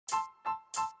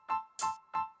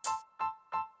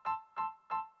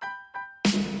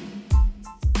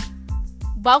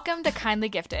Welcome to Kindly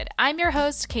Gifted. I'm your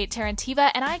host, Kate Tarantiva,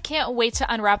 and I can't wait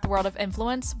to unwrap the world of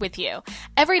influence with you.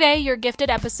 Every day, you're gifted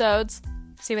episodes,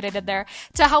 see what I did there,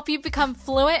 to help you become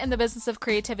fluent in the business of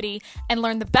creativity and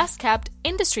learn the best kept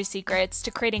industry secrets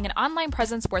to creating an online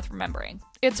presence worth remembering.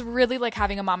 It's really like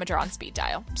having a momager on speed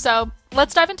dial. So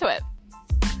let's dive into it.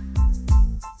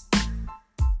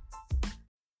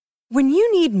 When you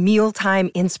need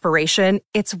mealtime inspiration,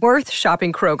 it's worth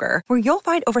shopping Kroger, where you'll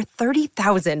find over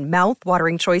 30,000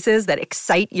 mouth-watering choices that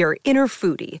excite your inner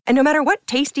foodie. And no matter what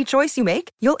tasty choice you make,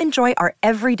 you'll enjoy our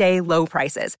everyday low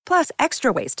prices, plus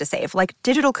extra ways to save, like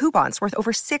digital coupons worth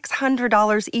over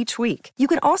 $600 each week. You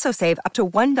can also save up to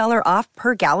 $1 off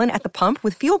per gallon at the pump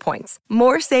with fuel points.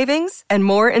 More savings and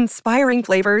more inspiring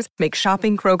flavors make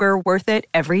shopping Kroger worth it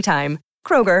every time.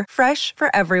 Kroger, fresh for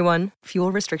everyone.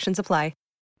 Fuel restrictions apply.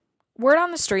 Word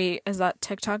on the street is that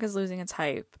TikTok is losing its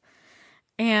hype.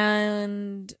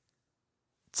 And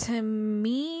to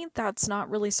me, that's not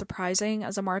really surprising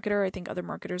as a marketer. I think other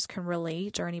marketers can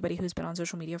relate, or anybody who's been on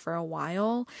social media for a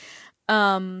while.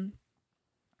 It's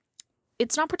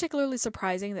not particularly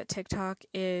surprising that TikTok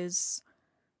is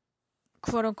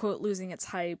quote unquote losing its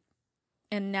hype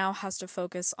and now has to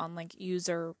focus on like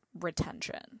user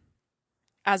retention,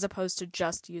 as opposed to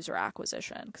just user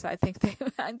acquisition, because I think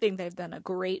they've done a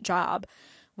great job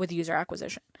with user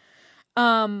acquisition.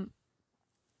 The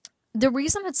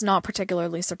reason it's not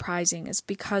particularly surprising is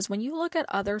because when you look at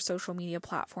other social media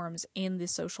platforms in the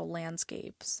social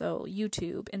landscape, so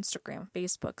YouTube, Instagram,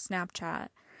 Facebook, Snapchat,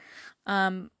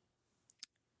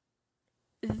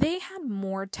 they had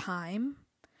more time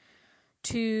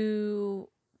to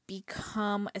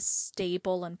become a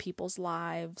staple in people's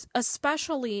lives,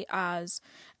 especially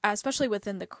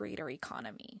within the creator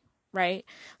economy, right?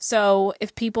 So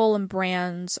if people and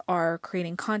brands are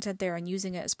creating content there and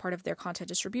using it as part of their content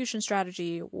distribution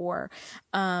strategy or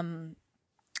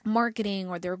marketing,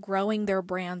 or they're growing their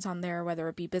brands on there, whether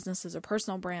it be businesses or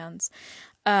personal brands,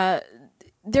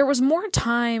 there was more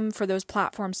time for those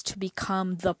platforms to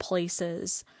become the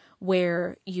places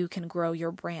where you can grow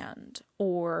your brand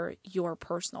or your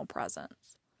personal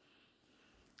presence.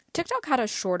 TikTok had a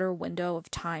shorter window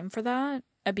of time for that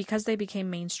because they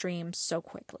became mainstream so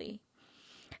quickly.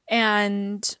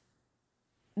 And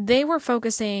they were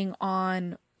focusing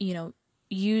on,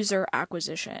 user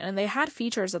acquisition. And they had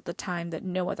features at the time that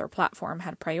no other platform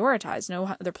had prioritized, no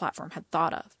other platform had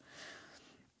thought of.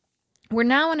 We're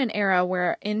now in an era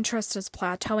where interest is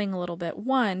plateauing a little bit.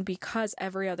 One, because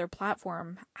every other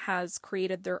platform has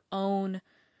created their own,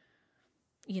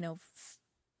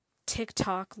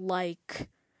 TikTok-like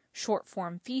short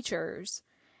form features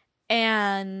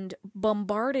and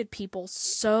bombarded people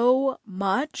so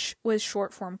much with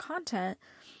short form content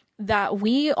that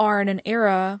we are in an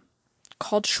era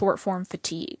called short form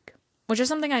fatigue, which is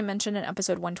something I mentioned in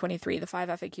episode 123, the 5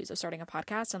 FAQs of starting a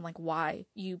podcast, and like why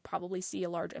you probably see a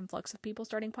large influx of people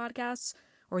starting podcasts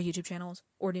or YouTube channels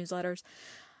or newsletters,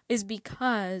 is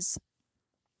because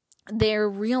they're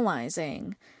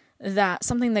realizing that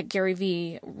something that Gary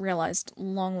Vee realized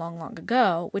long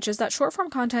ago, which is that short form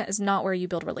content is not where you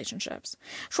build relationships.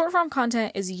 Short form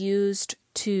content is used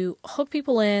to hook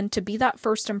people in, to be that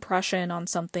first impression on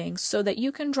something so that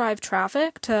you can drive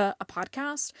traffic to a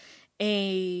podcast,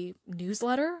 a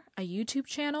newsletter, a YouTube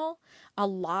channel, a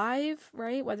live,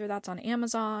 right? Whether that's on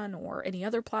Amazon or any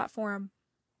other platform.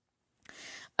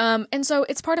 And so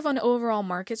it's part of an overall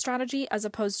market strategy as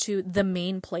opposed to the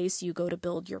main place you go to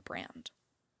build your brand.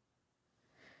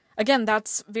 Again,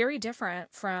 that's very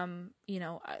different from,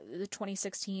 the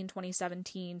 2016,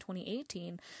 2017,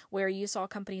 2018, where you saw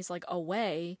companies like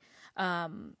Away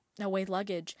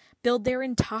Luggage build their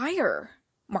entire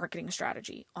marketing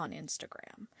strategy on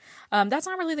Instagram. That's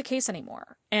not really the case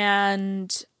anymore.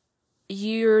 And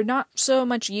you're not so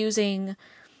much using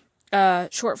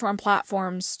short form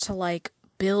platforms to like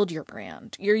build your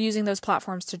brand. You're using those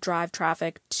platforms to drive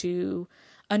traffic to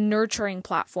a nurturing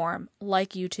platform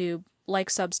like YouTube, like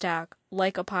Substack,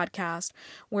 like a podcast,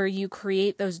 where you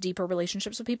create those deeper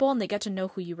relationships with people and they get to know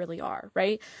who you really are,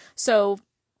 right? So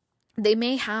they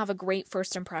may have a great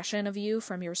first impression of you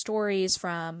from your stories,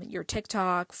 from your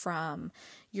TikTok, from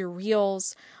your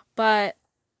reels, but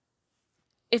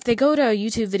if they go to a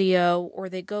YouTube video or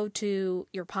they go to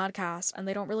your podcast and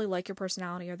they don't really like your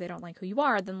personality or they don't like who you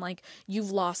are, then like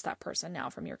you've lost that person now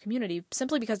from your community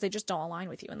simply because they just don't align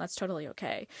with you, and that's totally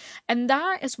okay. And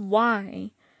that is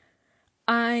why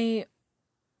I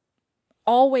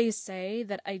always say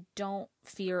that I don't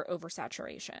fear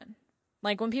oversaturation.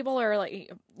 Like when people are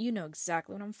like, you know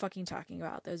exactly what I'm fucking talking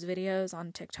about. Those videos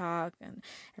on TikTok and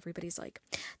everybody's like,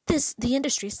 the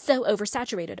industry is so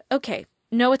oversaturated. Okay,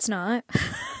 no, it's not.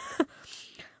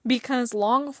 because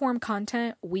long form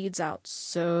content weeds out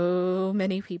so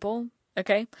many people.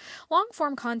 Okay, long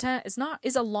form content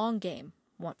is a long game.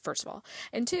 One, first of all,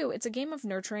 and two, it's a game of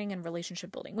nurturing and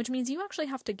relationship building, which means you actually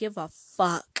have to give a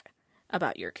fuck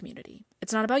about your community.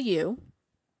 It's not about you.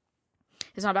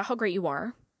 It's not about how great you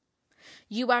are.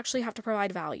 You actually have to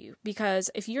provide value, because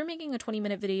if you're making a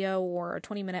 20-minute video or a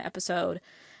 20-minute episode,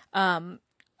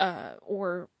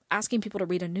 or asking people to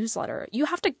read a newsletter, you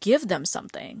have to give them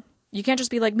something. You can't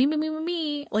just be like,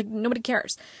 me, like nobody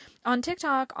cares. On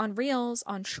TikTok, on Reels,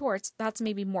 on Shorts, that's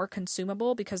maybe more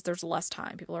consumable because there's less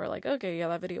time. People are like, okay, yeah,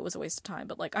 that video was a waste of time,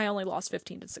 but like I only lost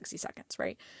 15 to 60 seconds,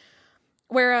 right?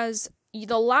 Whereas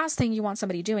the last thing you want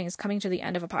somebody doing is coming to the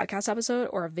end of a podcast episode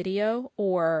or a video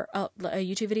or a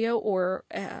YouTube video or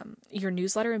your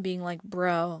newsletter and being like,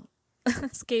 bro,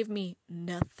 this gave me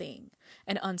nothing,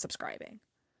 and unsubscribing.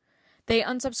 They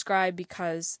unsubscribe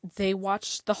because they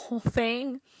watched the whole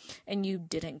thing and you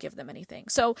didn't give them anything.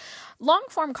 So long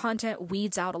form content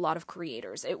weeds out a lot of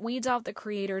creators. It weeds out the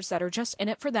creators that are just in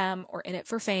it for them or in it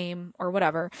for fame or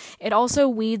whatever. It also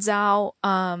weeds out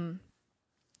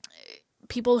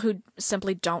people who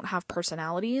simply don't have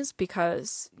personalities,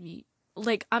 because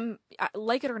like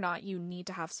it or not, you need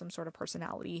to have some sort of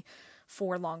personality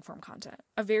for long form content.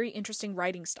 A very interesting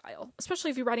writing style, especially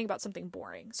if you're writing about something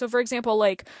boring. So for example,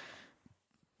 like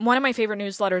one of my favorite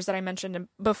newsletters that I mentioned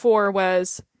before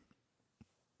was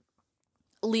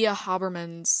Leah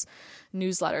Haberman's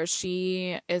newsletter.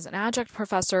 She is an adjunct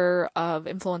professor of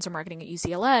influencer marketing at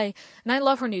UCLA, and I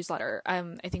love her newsletter. I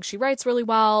think she writes really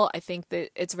well. I think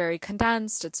that it's very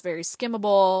condensed. It's very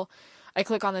skimmable. I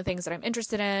click on the things that I'm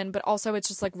interested in, but also it's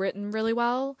just like written really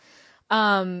well.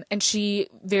 And she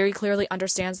very clearly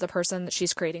understands the person that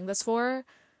she's creating this for.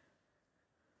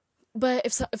 But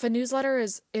if a newsletter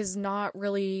is not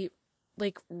really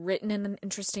like written in an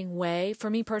interesting way, for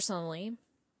me personally,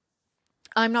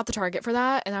 I'm not the target for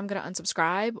that, and I'm going to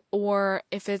unsubscribe. Or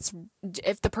if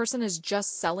the person is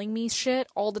just selling me shit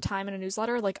all the time in a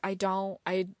newsletter, like I'm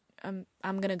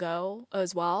going to go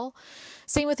as well.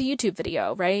 Same with a YouTube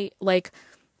video, right? Like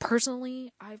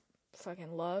personally, I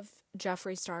fucking love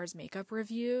Jeffree Star's makeup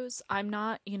reviews. I'm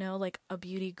not, like a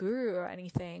beauty guru or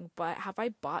anything, but have I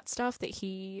bought stuff that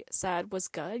he said was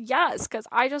good? Yes, because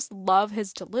I just love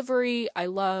his delivery. I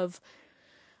love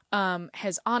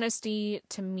his honesty.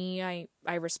 To me,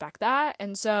 I respect that.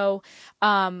 And so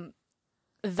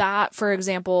that, for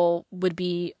example, would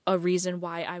be a reason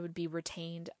why I would be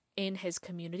retained in his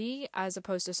community, as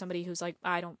opposed to somebody who's like,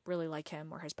 I don't really like him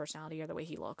or his personality or the way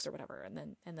he looks or whatever, and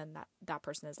then that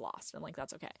person is lost, and like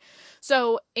that's okay.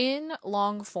 So in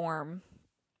long form,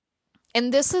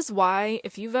 and this is why,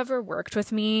 if you've ever worked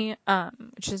with me,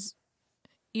 which is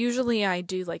usually I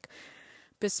do like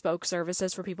bespoke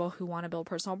services for people who want to build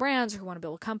personal brands or who want to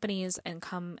build companies and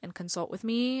come and consult with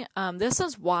me. This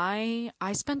is why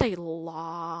I spend a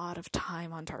lot of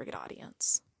time on target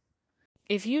audience.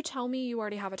 If you tell me you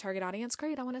already have a target audience,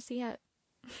 great, I want to see it.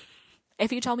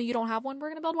 If you tell me you don't have one, we're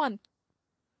going to build one.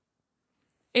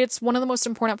 It's one of the most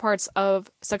important parts of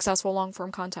successful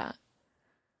long-form content.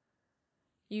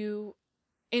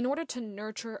 In order to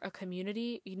nurture a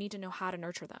community, you need to know how to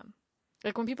nurture them.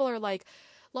 Like when people are like,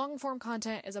 long-form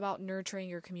content is about nurturing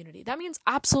your community, that means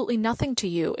absolutely nothing to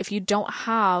you if you don't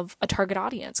have a target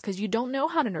audience, because you don't know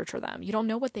how to nurture them. You don't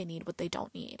know what they need, what they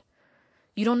don't need.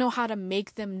 You don't know how to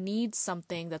make them need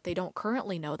something that they don't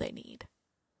currently know they need.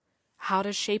 How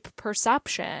to shape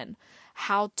perception.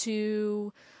 How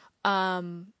to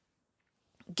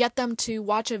get them to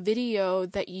watch a video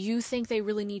that you think they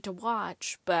really need to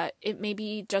watch, but it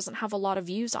maybe doesn't have a lot of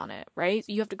views on it, right?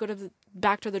 You have to go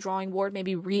back to the drawing board,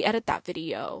 maybe re-edit that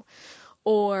video.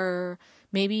 Or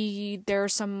maybe there are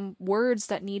some words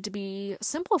that need to be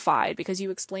simplified because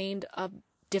you explained a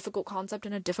difficult concept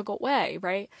in a difficult way,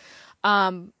 right?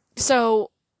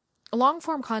 So long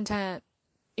form content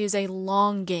is a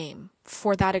long game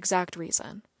for that exact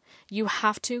reason. You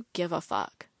have to give a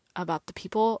fuck about the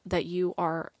people that you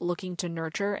are looking to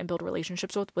nurture and build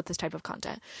relationships with this type of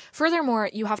content. Furthermore,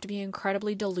 you have to be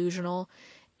incredibly delusional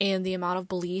in the amount of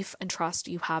belief and trust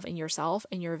you have in yourself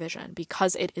and your vision,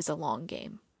 because it is a long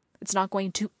game. It's not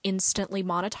going to instantly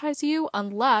monetize you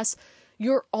unless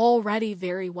you're already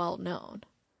very well known.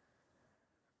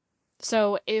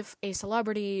 So if a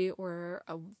celebrity or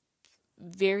a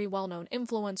very well-known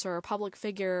influencer or public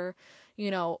figure,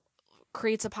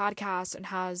 creates a podcast and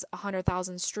has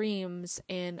 100,000 streams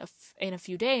in a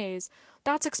few days,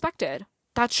 that's expected.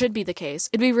 That should be the case.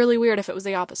 It'd be really weird if it was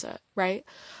the opposite, right?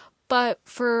 But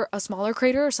for a smaller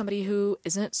creator or somebody who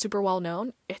isn't super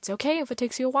well-known, it's okay if it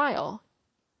takes you a while.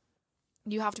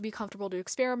 You have to be comfortable to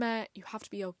experiment. You have to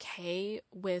be okay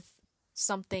with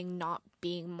something not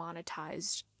being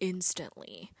monetized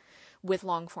instantly with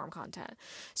long form content.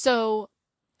 So,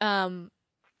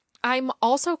 I'm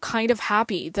also kind of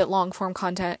happy that long form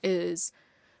content is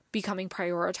becoming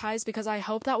prioritized, because I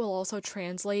hope that will also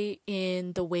translate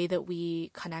in the way that we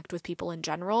connect with people in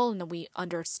general, and that we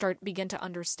begin to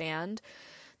understand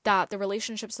that the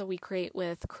relationships that we create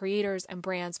with creators and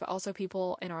brands, but also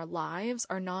people in our lives,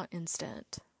 are not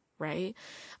instant, right?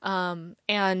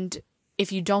 And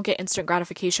if you don't get instant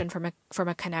gratification from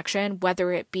a connection,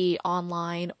 whether it be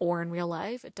online or in real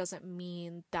life, it doesn't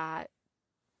mean that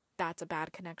that's a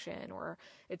bad connection or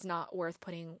it's not worth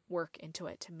putting work into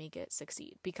it to make it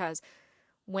succeed. Because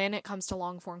when it comes to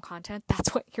long form content,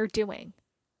 that's what you're doing.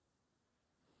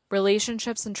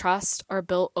 Relationships and trust are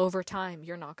built over time.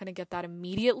 You're not going to get that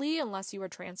immediately unless you are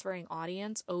transferring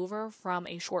audience over from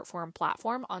a short form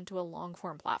platform onto a long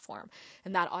form platform.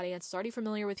 And that audience is already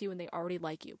familiar with you and they already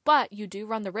like you. But you do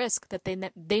run the risk that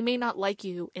they may not like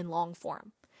you in long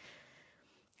form.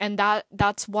 And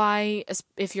that's why,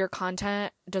 if your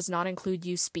content does not include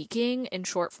you speaking in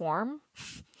short form,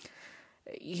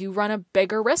 you run a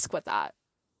bigger risk with that.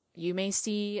 You may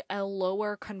see a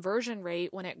lower conversion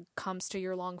rate when it comes to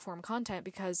your long form content,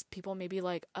 because people may be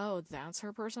like, oh, that's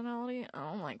her personality?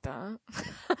 I don't like that.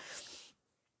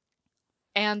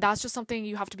 And that's just something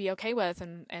you have to be okay with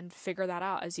and figure that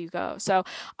out as you go. So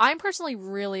I'm personally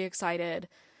really excited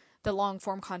that long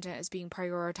form content is being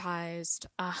prioritized.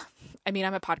 I mean,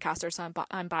 I'm a podcaster, so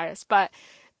I'm biased, but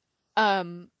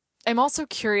I'm also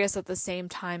curious at the same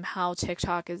time how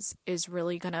TikTok is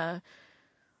really gonna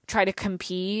try to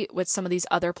compete with some of these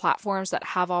other platforms that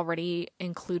have already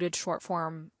included short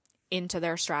form into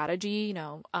their strategy.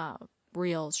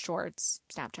 Reels, Shorts,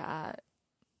 Snapchat,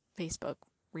 Facebook,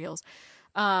 Reels.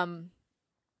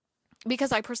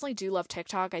 Because I personally do love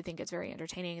TikTok. I think it's very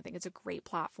entertaining. I think it's a great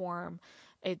platform.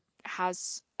 It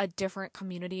has a different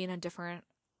community and a different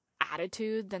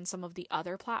attitude than some of the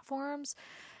other platforms.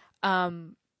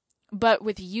 But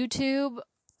with YouTube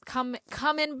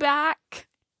coming back,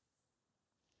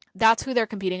 that's who they're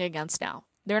competing against now.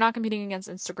 They're not competing against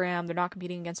Instagram. They're not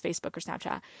competing against Facebook or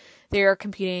Snapchat. They're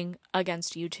competing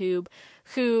against YouTube,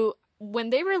 who, when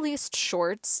they released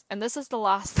Shorts, and this is the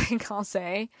last thing I'll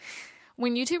say,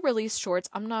 when YouTube released Shorts,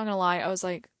 I'm not gonna lie, I was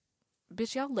like,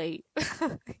 bitch, y'all late.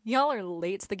 Y'all are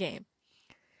late to the game.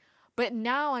 But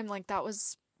now I'm like, that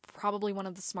was probably one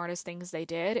of the smartest things they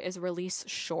did, is release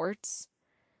Shorts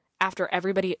after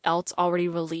everybody else already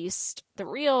released the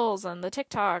Reels and the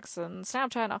TikToks and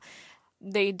Snapchat.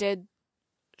 They did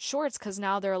Shorts because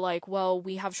now they're like, well,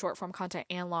 we have short form content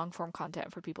and long form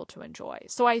content for people to enjoy.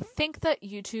 So I think that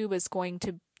YouTube is going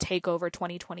to take over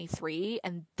 2023,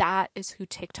 and that is who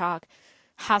TikTok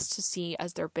has to see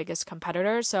as their biggest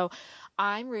competitor. So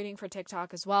I'm rooting for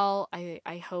TikTok as well.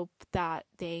 I hope that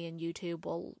they and YouTube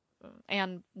will,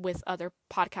 and with other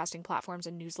podcasting platforms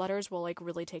and newsletters, will like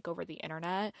really take over the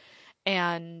internet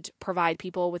and provide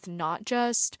people with not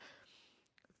just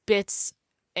bits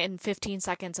in 15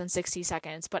 seconds and 60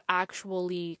 seconds, but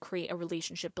actually create a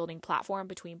relationship building platform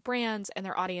between brands and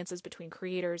their audiences, between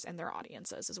creators and their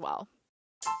audiences as well.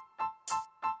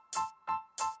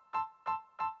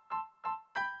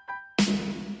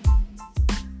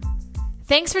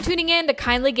 Thanks for tuning in to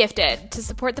Kindly Gifted. To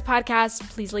support the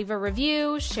podcast, please leave a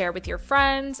review, share with your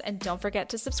friends, and don't forget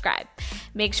to subscribe.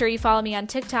 Make sure you follow me on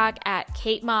TikTok at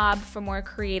Kate Mob for more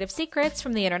creative secrets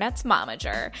from the internet's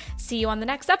momager. See you on the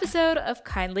next episode of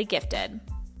Kindly Gifted.